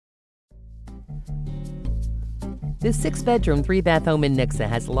This 6-bedroom, 3-bath home in Nixa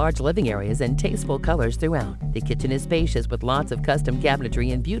has large living areas and tasteful colors throughout. The kitchen is spacious with lots of custom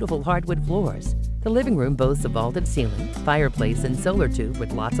cabinetry and beautiful hardwood floors. The living room boasts a vaulted ceiling, fireplace, and solar tube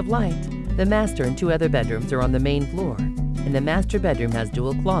with lots of light. The master and 2 other bedrooms are on the main floor, and the master bedroom has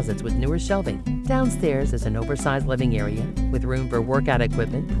dual closets with newer shelving. Downstairs is an oversized living area with room for workout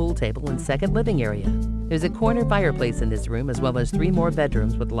equipment, pool table, and second living area. There's a corner fireplace in this room as well as 3 more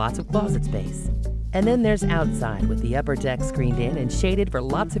bedrooms with lots of closet space. And then there's outside with the upper deck screened in and shaded for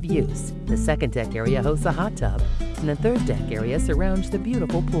lots of use. The second deck area hosts a hot tub, and the third deck area surrounds the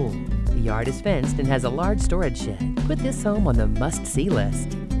beautiful pool. The yard is fenced and has a large storage shed. Put this home on the must-see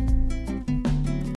list.